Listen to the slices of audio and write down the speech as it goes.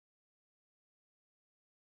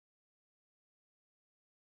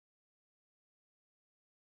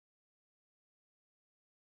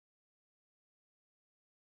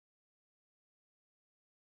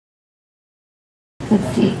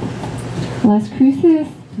Let's see. Las Cruces,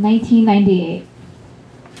 1998.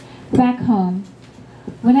 Back home.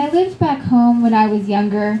 When I lived back home when I was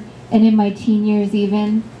younger, and in my teen years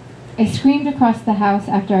even, I screamed across the house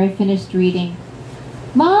after I finished reading,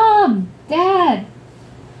 "Mom! Dad!"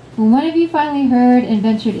 When one of you finally heard and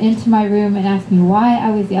ventured into my room and asked me why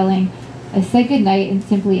I was yelling, I said goodnight and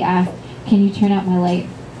simply asked, "Can you turn out my light?"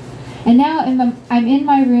 And now I'm in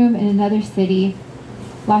my room in another city,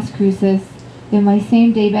 Las Cruces, in my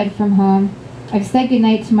same daybed from home. I've said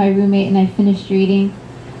goodnight to my roommate and I finished reading.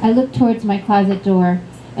 I look towards my closet door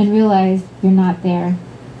and realize you're not there.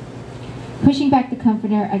 Pushing back the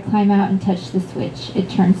comforter, I climb out and touch the switch. It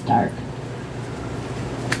turns dark.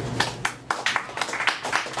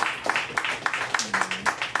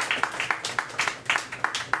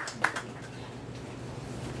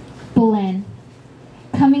 Belen.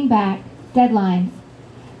 Coming back. Deadlines.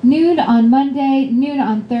 Noon on Monday, noon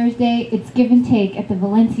on Thursday, it's give and take at the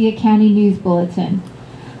Valencia County News Bulletin.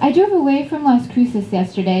 I drove away from Las Cruces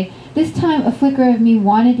yesterday. This time a flicker of me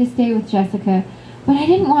wanted to stay with Jessica, but I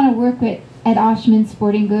didn't want to work at Oshman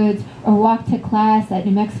Sporting Goods or walk to class at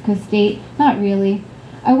New Mexico State. Not really.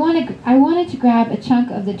 I wanted to grab a chunk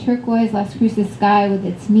of the turquoise Las Cruces sky with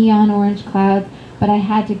its neon orange clouds, but I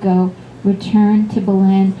had to go. Return to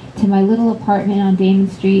Belen, to my little apartment on Damon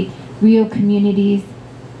Street, Rio Communities.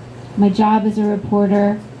 My job as a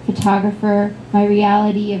reporter, photographer, my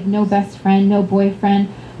reality of no best friend, no boyfriend,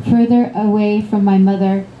 further away from my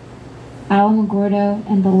mother, Alamogordo,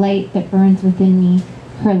 and the light that burns within me,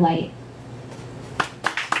 her light.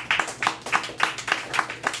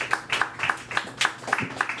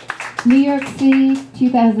 New York City,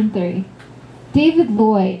 2003. David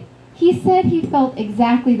Lloyd. He said he felt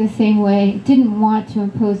exactly the same way, didn't want to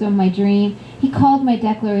impose on my dream. He called my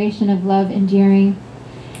declaration of love endearing.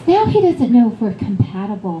 Now he doesn't know if we're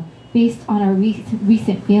compatible based on our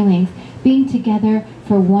recent feelings, being together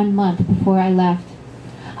for 1 month before I left.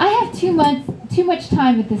 I have 2 months, too much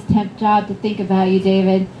time at this temp job to think about you,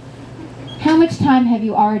 David. How much time have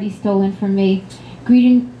you already stolen from me?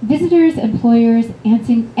 Greeting visitors, employers,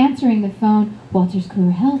 answering the phone. Walter's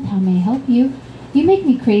Career Health, how may I help you? You make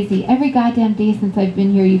me crazy. Every goddamn day since I've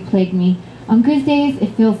been here, you've plagued me. On good days,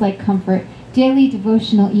 it feels like comfort. Daily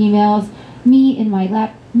devotional emails, me in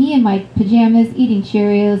my pajamas, eating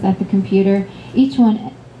Cheerios at the computer, each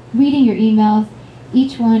one reading your emails,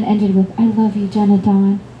 each one ended with, "I love you, Jenna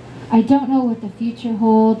Dawn." I don't know what the future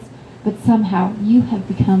holds, but somehow you have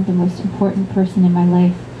become the most important person in my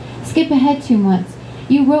life. Skip ahead 2 months.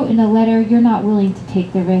 You wrote in a letter you're not willing to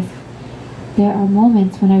take the risk. There are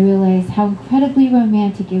moments when I realize how incredibly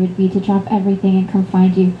romantic it would be to drop everything and come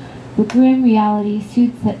find you. But grim reality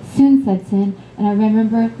soon sets in, and I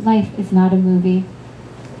remember life is not a movie.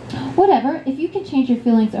 Whatever, if you can change your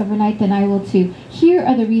feelings overnight, then I will too. Here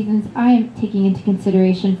are the reasons I am taking into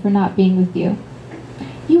consideration for not being with you.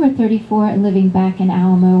 You are 34 and living back in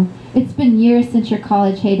Alamo. It's been years since your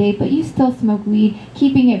college heyday, but you still smoke weed,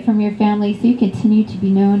 keeping it from your family so you continue to be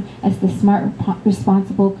known as the smart,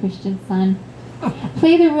 responsible Christian son.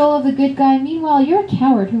 Play the role of the good guy. Meanwhile, you're a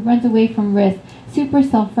coward who runs away from risk, super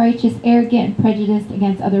self-righteous, arrogant, and prejudiced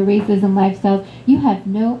against other races and lifestyles. You have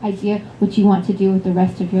no idea what you want to do with the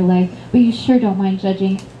rest of your life, but you sure don't mind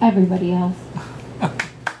judging everybody else.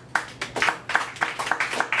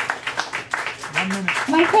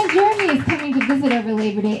 My friend Jeremy is coming to visit over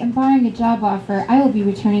Labor Day, and barring a job offer, I will be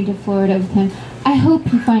returning to Florida with him. I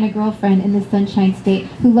hope you find a girlfriend in the Sunshine State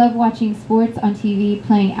who love watching sports on TV,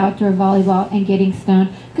 playing outdoor volleyball, and getting stoned.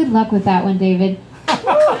 Good luck with that one, David.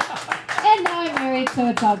 And now I'm married, so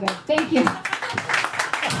it's all good. Thank you.